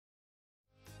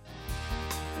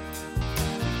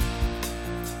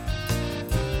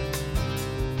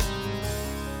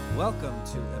Welcome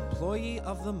to Employee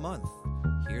of the Month.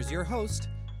 Here's your host,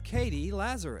 Katie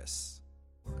Lazarus.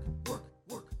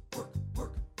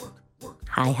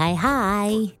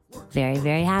 Hi. Very,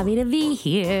 very happy to be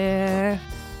here.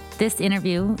 This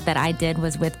interview that I did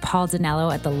was with Paul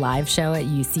Dinello at the live show at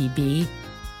UCB.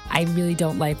 I really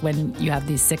don't like when you have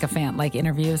these sycophant-like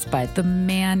interviews, but the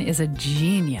man is a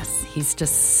genius. He's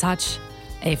just such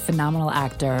a phenomenal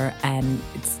actor, and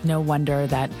it's no wonder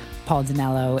that Paul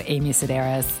Dinello, Amy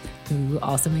Sedaris, who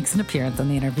also makes an appearance on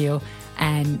the interview,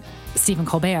 and Stephen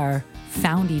Colbert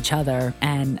found each other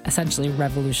and essentially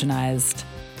revolutionized.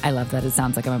 I love that it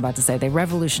sounds like I'm about to say they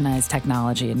revolutionized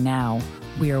technology, and now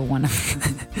we are one of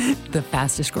the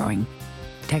fastest growing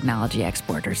technology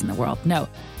exporters in the world. No,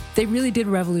 they really did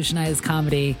revolutionize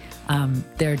comedy.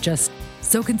 They're just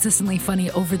so consistently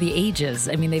funny over the ages.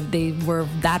 I mean, they were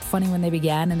that funny when they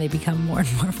began, and they become more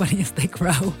and more funny as they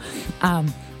grow.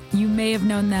 You may have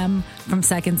known them from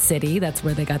Second City. That's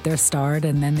where they got their start.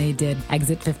 And then they did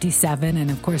Exit 57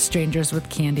 and, of course, Strangers with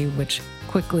Candy, which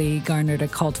quickly garnered a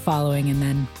cult following and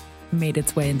then made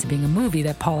its way into being a movie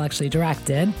that Paul actually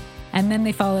directed. And then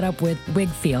they followed up with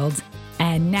Wigfield.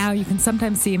 And now you can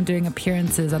sometimes see him doing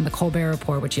appearances on The Colbert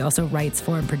Report, which he also writes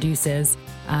for and produces.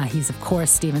 He's, of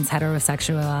course, Stephen's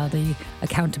heterosexuality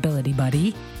accountability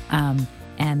buddy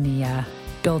and the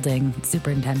building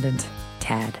superintendent,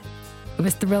 Tad. It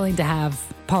was thrilling to have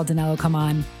Paul Dinello come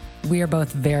on. We are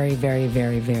both very, very,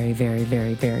 very, very, very,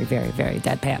 very, very, very, very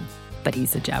deadpan, but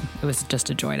he's a gem. It was just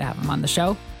a joy to have him on the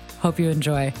show. Hope you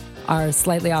enjoy our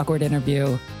slightly awkward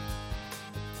interview.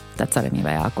 That's what I mean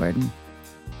by awkward.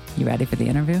 You ready for the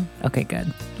interview? Okay,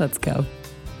 good. Let's go.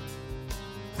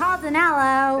 Paul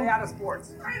Dinello. Stay out of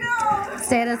sports.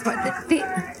 Stay out of sports.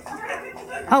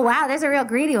 Oh, wow, there's a real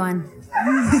greedy one.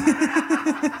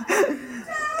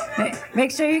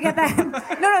 Make sure you get that. No,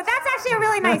 that's actually a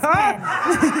really nice pen.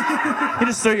 You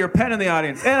just threw your pen in the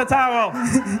audience. And a towel.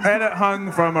 And it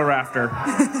hung from a rafter.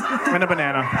 And a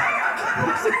banana.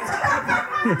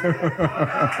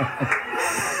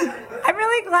 I'm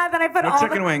really glad that I put No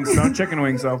chicken wings. No chicken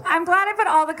wings, though. I'm glad I put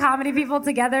all the comedy people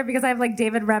together because I have like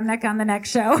David Remnick on the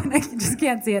next show and I just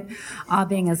can't see it all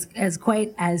being as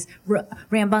quite as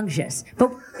rambunctious.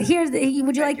 But would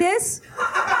you like this?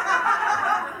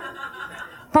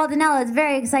 Paul Dinello, it's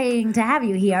very exciting to have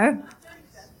you here.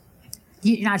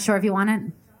 You're not sure if you want it?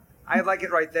 I like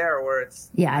it right there where it's.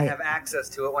 Yeah, I have access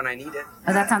to it when I need it.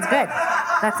 Oh, that sounds good.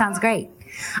 That sounds great.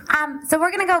 So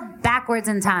we're going to go backwards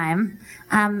in time.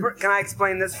 Can I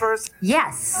explain this first?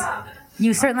 Yes,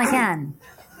 you certainly can.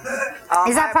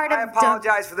 Is that part of... I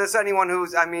apologize for this. Anyone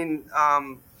who's, I don't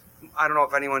know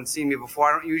if anyone's seen me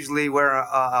before. I don't usually wear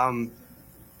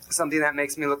something that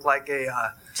makes me look like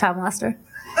a... child molester?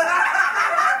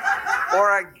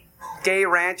 Or a gay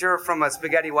rancher from a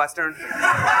spaghetti western. But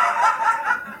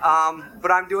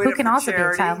I'm doing it for charity. Who can also be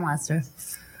a child molester?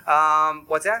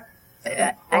 What's that?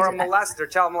 Or a molester,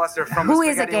 child molester from a spaghetti western. Who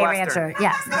is a gay rancher?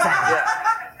 Yes, exactly.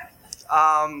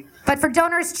 Yeah. But for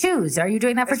Donors Choose, are you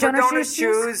doing that for Donors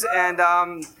Choose? And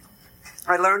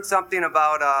I learned something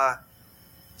about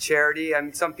charity. I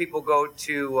mean, some people go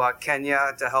to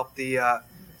Kenya to help the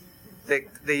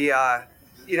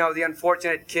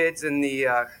unfortunate kids in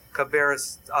the Kibera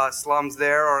slums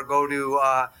there, or go to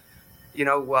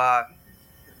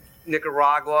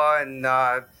Nicaragua and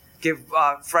give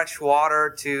fresh water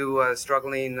to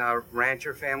struggling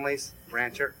rancher families.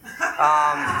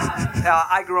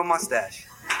 I grew a mustache,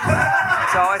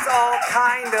 so it's all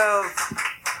kind of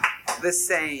the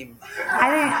same.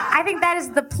 I think that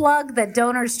is the plug that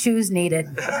Donors Choose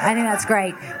needed. I think that's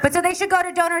great. But so they should go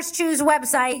to Donors Choose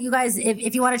website, you guys,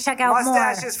 if you want to check out more.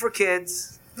 Mustaches for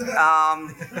kids. I'll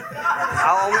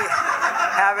only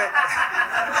have it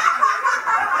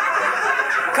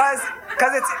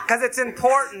because it's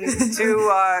important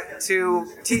to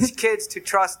teach kids to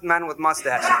trust men with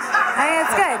mustaches. I think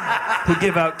it's good. Who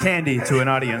give out candy to an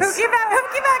audience. Who give out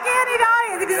candy to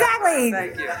audience? Exactly.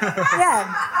 Thank you.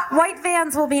 Yeah. White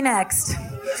fans will be next.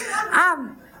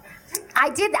 I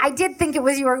did think it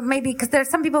was you were maybe because there's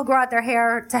some people who grow out their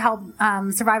hair to help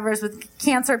survivors with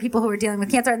cancer, people who are dealing with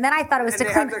cancer, and then I thought it was and to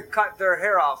they clean. have to cut their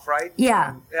hair off, right?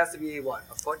 Yeah. It has to be what,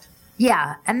 a foot?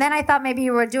 Yeah, and then I thought maybe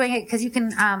you were doing it because you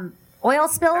can. Oil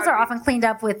spills are often cleaned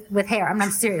up with hair. I'm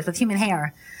serious, with human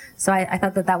hair. So I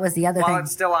thought that was the other thing. While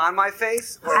it's still on my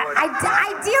face?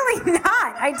 Ideally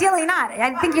not. Ideally not.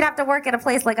 I think you'd have to work at a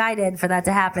place like I did for that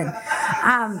to happen.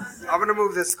 I'm going to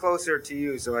move this closer to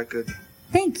you so I could.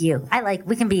 Thank you.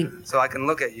 We can be. So I can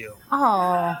look at you.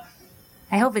 Oh,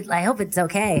 I hope it's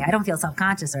okay. I don't feel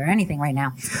self-conscious or anything right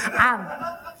now.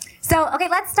 So, okay,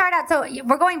 let's start out. So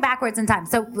we're going backwards in time.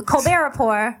 So Colbert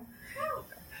Report.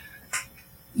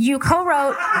 you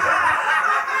co-wrote.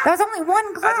 There was only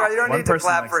one clap. That's right. You don't One need to person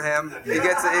clap likes for it. him. He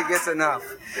gets enough.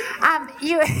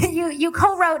 You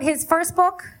co-wrote his first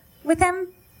book with him.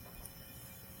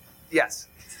 Yes.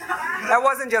 That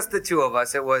wasn't just the two of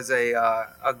us. It was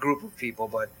a group of people,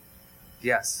 but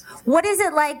yes. What is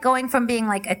it like going from being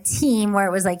like a team where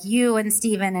it was like you and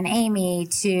Steven and Amy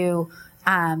to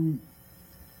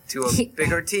To a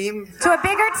bigger team? a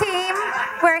bigger team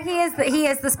where he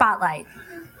is the spotlight?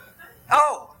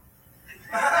 Oh!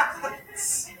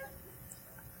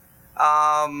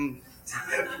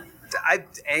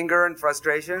 Anger and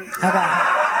frustration. Okay.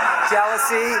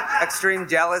 Jealousy, extreme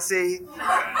jealousy.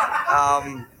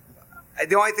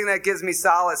 The only thing that gives me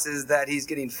solace is that he's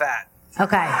getting fat.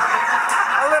 Okay.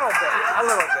 A little bit.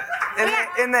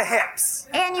 In the hips.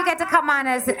 And you get to come on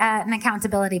as an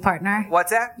accountability partner.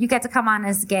 What's that? You get to come on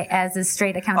as a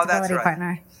straight accountability right.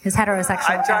 partner. His heterosexual.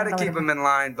 I try to accountability keep him in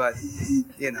line, but,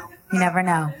 you know. You never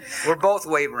know. We're both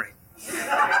wavering.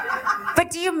 But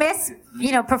do you miss,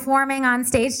 performing on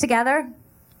stage together?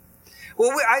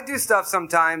 Well, I do stuff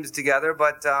sometimes together,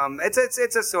 but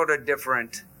it's a sort of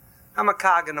different. I'm a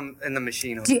cog in the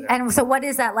machine over there. And so what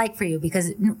is that like for you?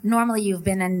 Because normally you've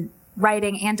been in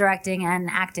writing and directing and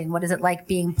acting. What is it like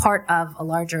being part of a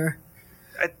larger...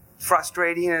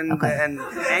 Frustrating and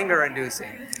anger inducing.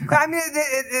 Okay. I mean,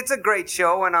 it's a great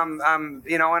show, and I'm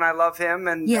and I love him,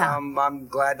 and I'm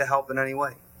glad to help in any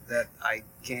way that I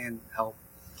can help.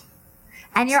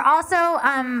 And you're also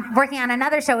working on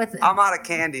another show with... I'm out of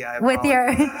candy. With your...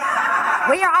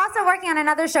 Well, you're also working on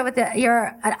another show with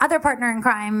your other partner in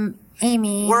crime,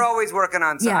 Amy. We're always working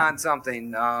on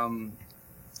something.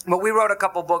 But we wrote a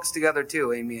couple books together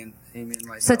too, Amy and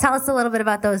myself. So tell us a little bit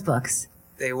about those books.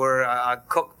 They were a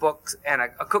cookbook and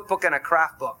a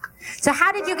craft book. So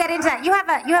how did you get into that? You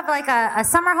have like a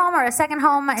summer home or a second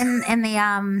home in the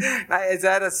Is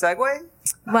that a segue?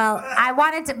 Well, I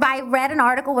read an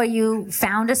article where you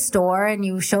found a store and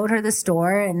you showed her the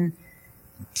store and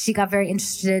she got very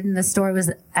interested in the store.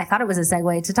 I thought it was a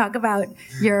segue to talk about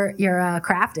your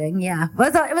crafting. Yeah,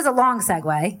 it was a long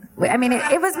segue. I mean,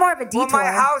 it was more of a detour. Well, my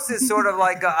house is sort of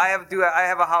like I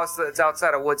have a house that's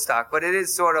outside of Woodstock, but it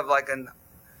is sort of like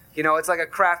it's like a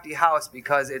crafty house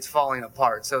because it's falling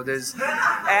apart. So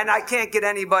and I can't get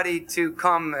anybody to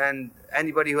come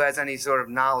anybody who has any sort of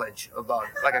knowledge about,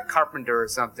 like a carpenter or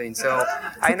something. So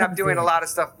I end up doing a lot of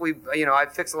stuff. I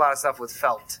fix a lot of stuff with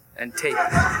felt and tape.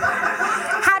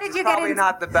 How did you Probably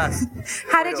not the best.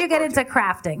 How did you get into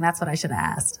crafting? That's what I should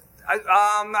have asked.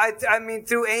 I mean,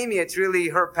 through Amy, it's really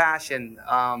her passion.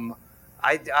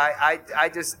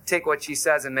 I just take what she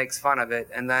says and makes fun of it,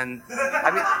 and then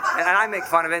I make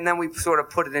fun of it, and then we sort of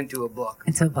put it into a book.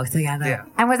 Into a book together. Yeah.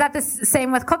 And was that the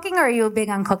same with cooking, or are you big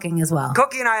on cooking as well?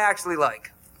 Cooking, I actually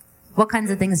like. What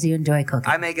kinds of things do you enjoy cooking?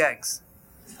 I make eggs.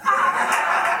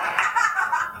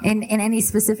 In any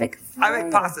specific? I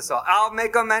make pasta sauce. I'll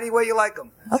make them any way you like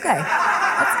them. Okay,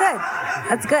 that's good.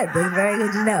 That's good. That's very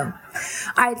good to know.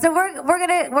 All right, so we're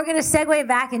gonna segue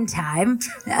back in time.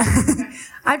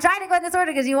 I'm trying to go in this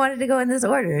order because you wanted to go in this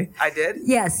order. I did?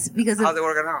 Yes, because how's it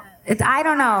working out? I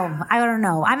don't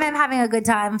know. I'm having a good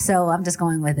time, so I'm just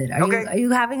going with it. Are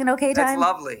you having an okay time? That's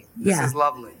lovely. Yeah. This is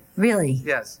lovely. Really?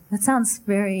 Yes. That sounds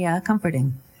very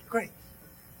comforting. Great.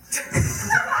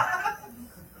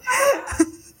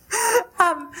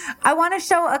 I want to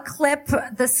show a clip,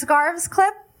 the scarves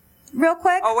clip, real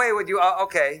quick. Oh, wait, would you?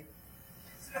 Okay.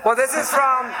 Well, this is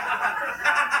from...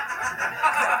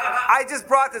 I just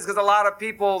brought this because a lot of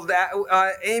people...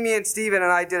 Amy and Steven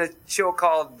and I did a show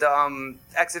called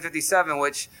Exit 57,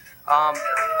 which... no,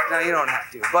 you don't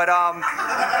have to. But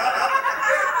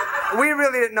we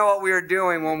really didn't know what we were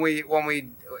doing when we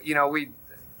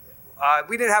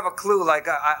didn't have a clue like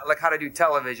how to do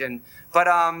television. But...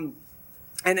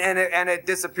 And it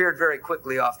disappeared very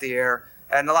quickly off the air.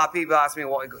 And a lot of people ask me,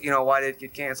 why did it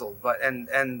get canceled?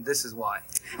 And this is why.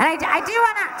 And I do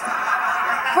want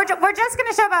to. We're just going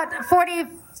to show about 40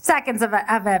 seconds of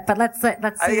it, but let's see I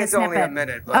think it's snippet. only a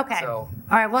minute. But, okay. So.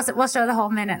 All right, we'll show the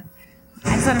whole minute.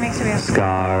 I just want to make sure we have.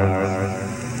 Scarves.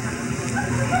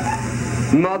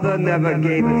 Mother never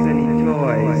gave us any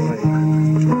toys.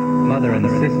 Mother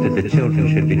insisted the children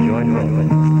should be joyful,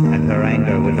 and her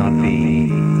anger would not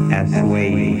be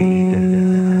assuaged.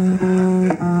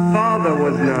 Father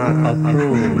was not A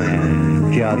cruel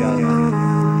man, just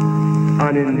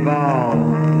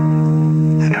uninvolved.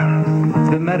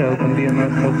 the meadow can be a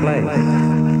mirthful place.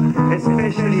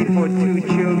 Especially for two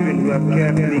children who have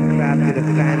carefully crafted a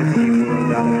fantasy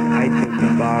world out of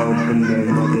items borrowed from their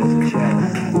mother's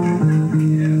chest.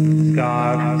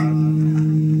 Scarves.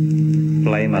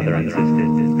 Play, Mother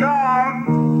insisted.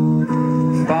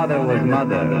 Father father was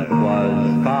mother,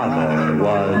 was father,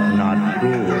 was not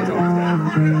cruel.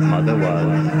 Mother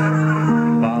was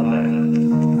father,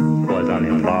 was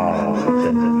uninvolved.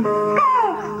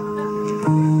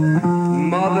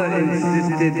 Mother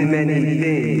insisted many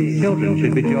things. Children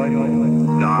should be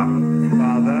joyful.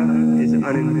 Father is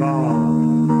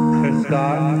uninvolved. Her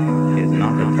scarf is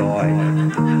not a toy.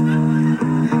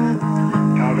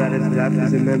 How that is left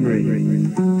is a memory.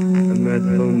 A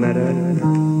mirthful matter.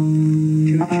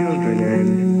 Two children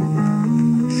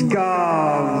and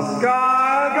scarves.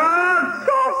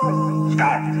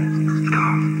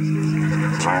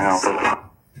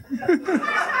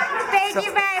 Thank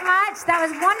you very much. That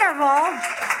was wonderful.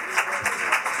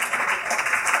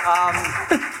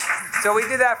 So we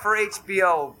did that for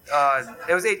HBO.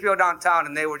 It was HBO Downtown,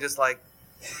 and they were just like,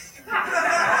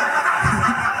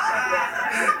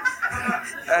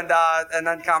 and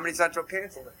then Comedy Central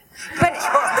canceled it. But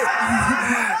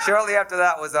Shortly after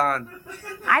that was on.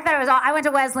 I thought it was all. I went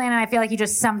to Wesleyan, and I feel like you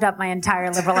just summed up my entire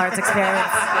liberal arts experience.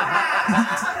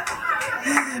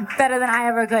 Better than I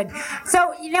ever could.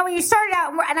 So, when you started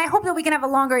out, and I hope that we can have a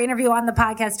longer interview on the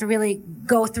podcast to really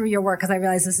go through your work, because I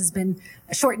realize this has been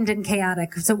shortened and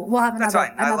chaotic. So we'll have That's another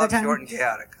fine. I love time. short and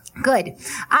chaotic. Good.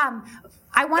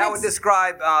 I wanted That would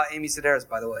describe Amy Sedaris,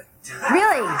 by the way.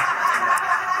 Really?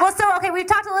 Well, so, okay, we've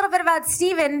talked a little bit about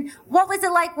Steven. What was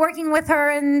it like working with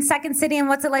her in Second City, and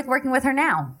what's it like working with her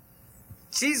now?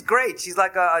 She's great. She's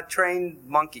like a trained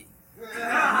monkey. We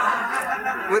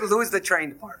lose the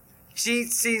trained part. She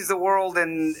sees the world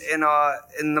in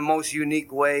the most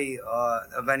unique way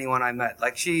of anyone I met.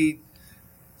 Like she's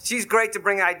great to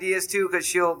bring ideas to, because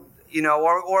she'll,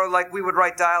 or like we would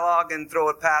write dialogue and throw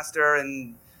it past her,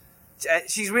 and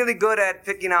she's really good at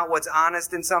picking out what's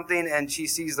honest in something, and she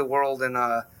sees the world in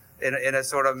a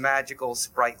sort of magical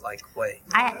sprite-like way.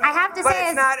 I have to But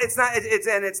say,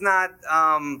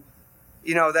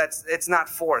 it's not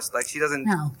forced. Like she doesn't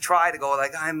try to go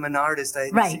like, I'm an artist.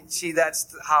 Right.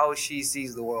 That's how she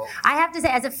sees the world. I have to say,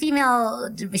 as a female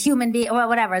human being, or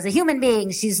whatever, as a human being,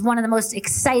 she's one of the most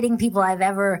exciting people I've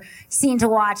ever seen to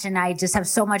watch, and I just have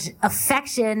so much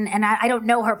affection, and I don't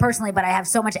know her personally, but I have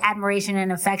so much admiration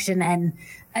and affection, and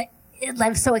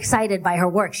I'm so excited by her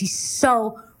work. She's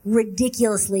so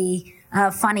ridiculously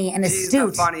funny and astute.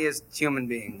 She's the funniest human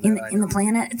being in the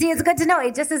planet. See, it's good to know.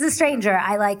 Just as a stranger,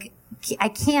 I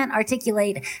can't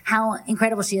articulate how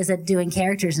incredible she is at doing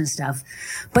characters and stuff.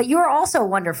 But you're also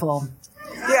wonderful.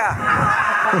 Yeah.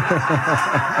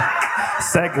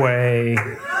 Segue.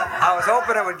 I was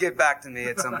hoping it would get back to me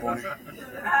at some point.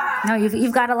 No,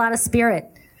 you've got a lot of spirit.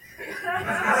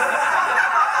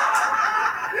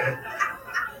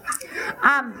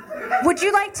 Would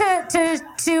you like to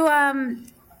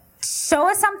show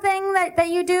us something that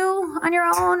you do on your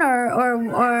own, or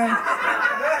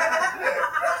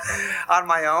on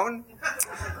my own?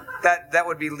 That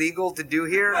would be legal to do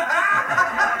here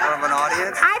from an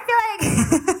audience? I feel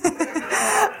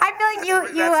like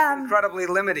you That's incredibly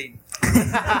limiting.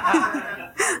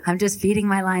 I'm just feeding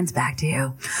my lines back to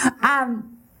you.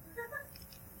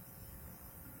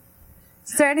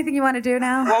 Is there anything you want to do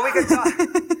now? Well, we could talk.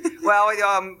 Well,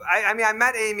 I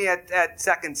met Amy at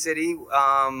Second City,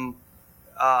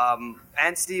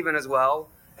 and Steven as well.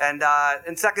 And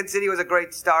Second City was a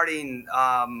great starting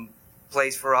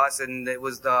place for us, and it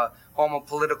was the home of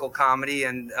political comedy,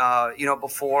 and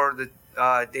before the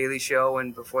Daily Show,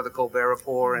 and before the Colbert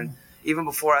Report, and even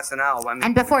before SNL.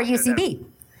 And before UCB.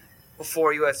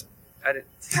 Before US, what is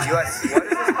this called?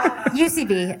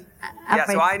 UCB. Yeah,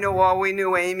 so we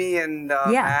knew Amy and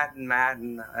Matt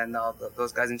and all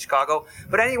those guys in Chicago.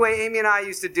 But anyway, Amy and I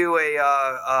used to do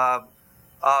a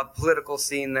political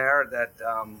scene there that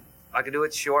I could do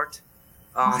it short.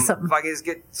 Awesome. If I could just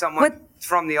get someone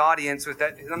from the audience with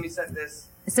that. Let me set this.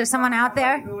 Is there someone out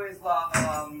there? Who is,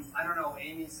 I don't know,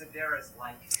 Amy Sedaris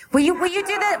like? Will you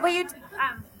do that? Will you?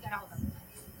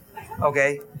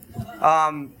 Okay.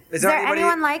 Is there anybody,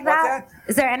 anyone like that?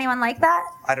 Is there anyone like that?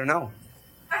 I don't know.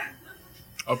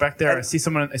 Oh, back there. I see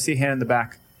someone. I see a hand in the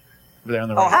back. Over there on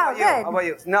the Oh, right. how about you? good. How about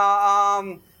you?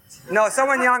 No,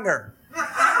 someone younger.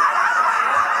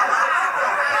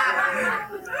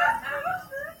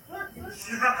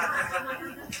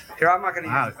 Here, I'm not gonna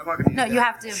use it. I'm not gonna use No, it. you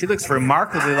have to. She looks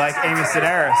remarkably like Amy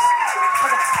Sedaris.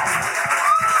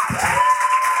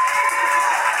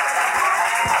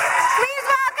 Please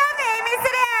welcome Amy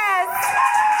Sedaris.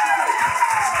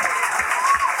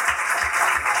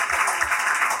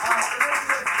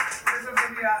 This will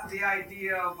be the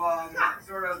idea of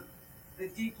sort of the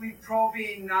deeply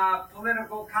probing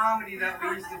political comedy that we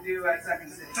used to do at Second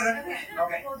City.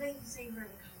 Okay. Well, they say we're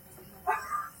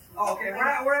Okay,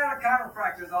 we're at a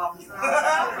chiropractor's office.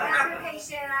 I'm a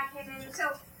patient. I came in.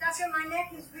 So, doctor, my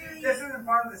neck is really. This isn't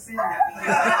part of the scene yet.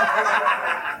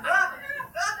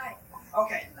 Right.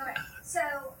 Okay. Okay. So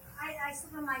I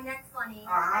sleep on my neck funny.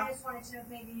 Uh-huh. I just wanted to know if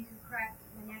maybe you could crack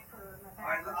my neck or my All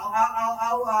right, back.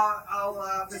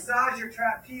 I'll massage your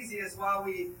trapezius while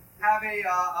we have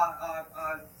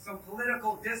some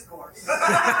political discourse. Just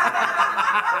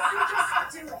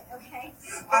do it, okay?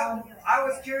 Just do it. I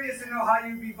was curious to know how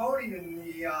you'd be voting in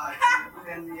the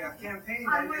campaign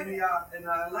in the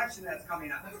election that's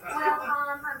coming up. Well,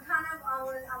 I'm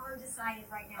I'm undecided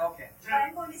right now. Okay. But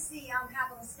I'm going to see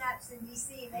Capitol Steps in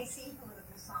D.C. and they sing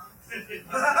political songs.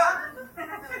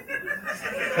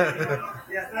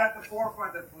 Yes, they're at the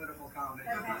forefront of political comedy.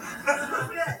 Okay. This is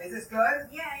good. Is this good?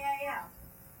 Yeah.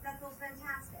 That feels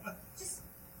fantastic. Just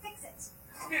fix it.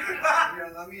 Here,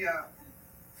 let me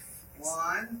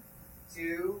 1,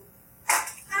 2.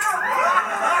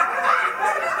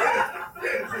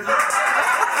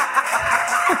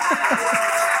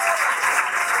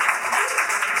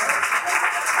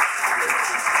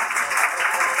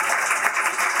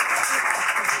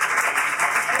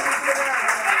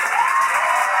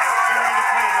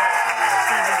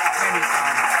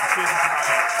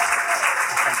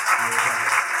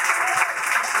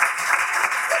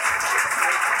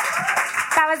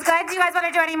 That was good. Do you guys want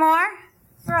to do any more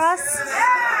for us?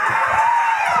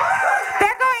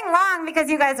 They're going long because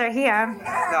you guys are here. No.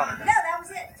 No, that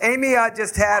was it. Amy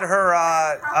just had her.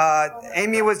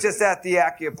 Amy was just at the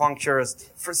acupuncturist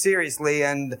for seriously,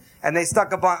 and they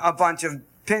stuck a bunch of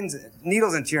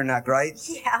needles into your neck, right?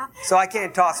 Yeah. So I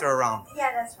can't toss her around.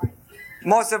 Yeah, that's right.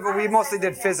 We mostly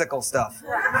did physical stuff.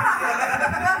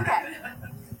 Okay.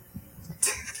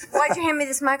 Why'd you hand me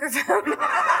this microphone? I didn't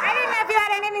know if you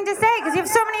had anything to say because you have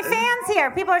so many fans here.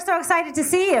 People are so excited to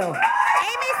see you.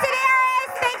 Amy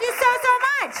Sedaris, thank you so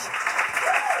much.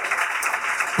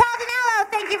 Paul Dinello,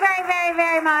 thank you very, very,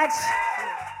 very much.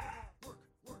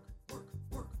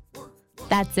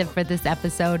 That's it for this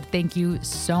episode. Thank you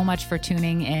so much for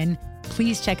tuning in.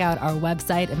 Please check out our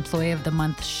website,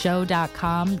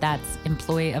 employeeofthemonthshow.com. That's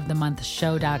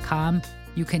employeeofthemonthshow.com.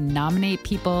 You can nominate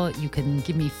people. You can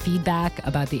give me feedback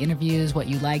about the interviews, what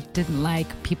you liked, didn't like,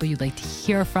 people you'd like to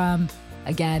hear from.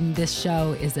 Again, this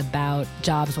show is about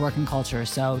jobs, work, and culture.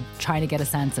 So trying to get a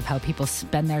sense of how people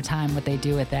spend their time, what they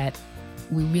do with it.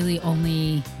 We really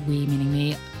we meaning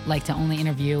me, like to only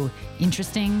interview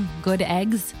interesting, good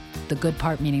eggs. The good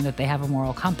part meaning that they have a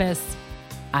moral compass.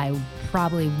 I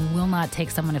probably will not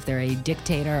take someone if they're a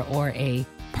dictator or a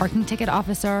parking ticket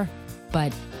officer,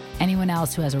 but anyone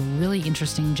else who has a really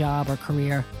interesting job or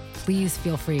career, please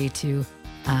feel free to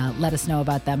let us know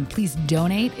about them. Please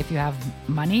donate if you have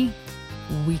money.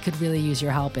 We could really use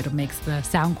your help. It makes the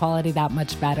sound quality that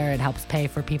much better. It helps pay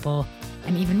for people.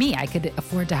 And even me, I could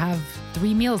afford to have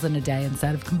 3 meals in a day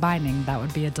instead of combining. That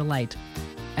would be a delight.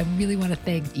 I really want to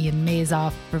thank Ian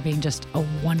Mazoff for being just a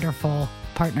wonderful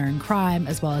partner in crime,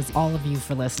 as well as all of you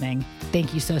for listening.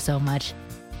 Thank you so much.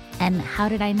 And how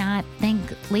did I not thank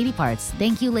Lady Parts?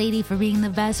 Thank you, Lady, for being the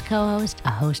best co-host a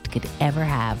host could ever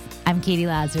have. I'm Katie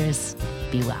Lazarus.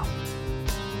 Be well.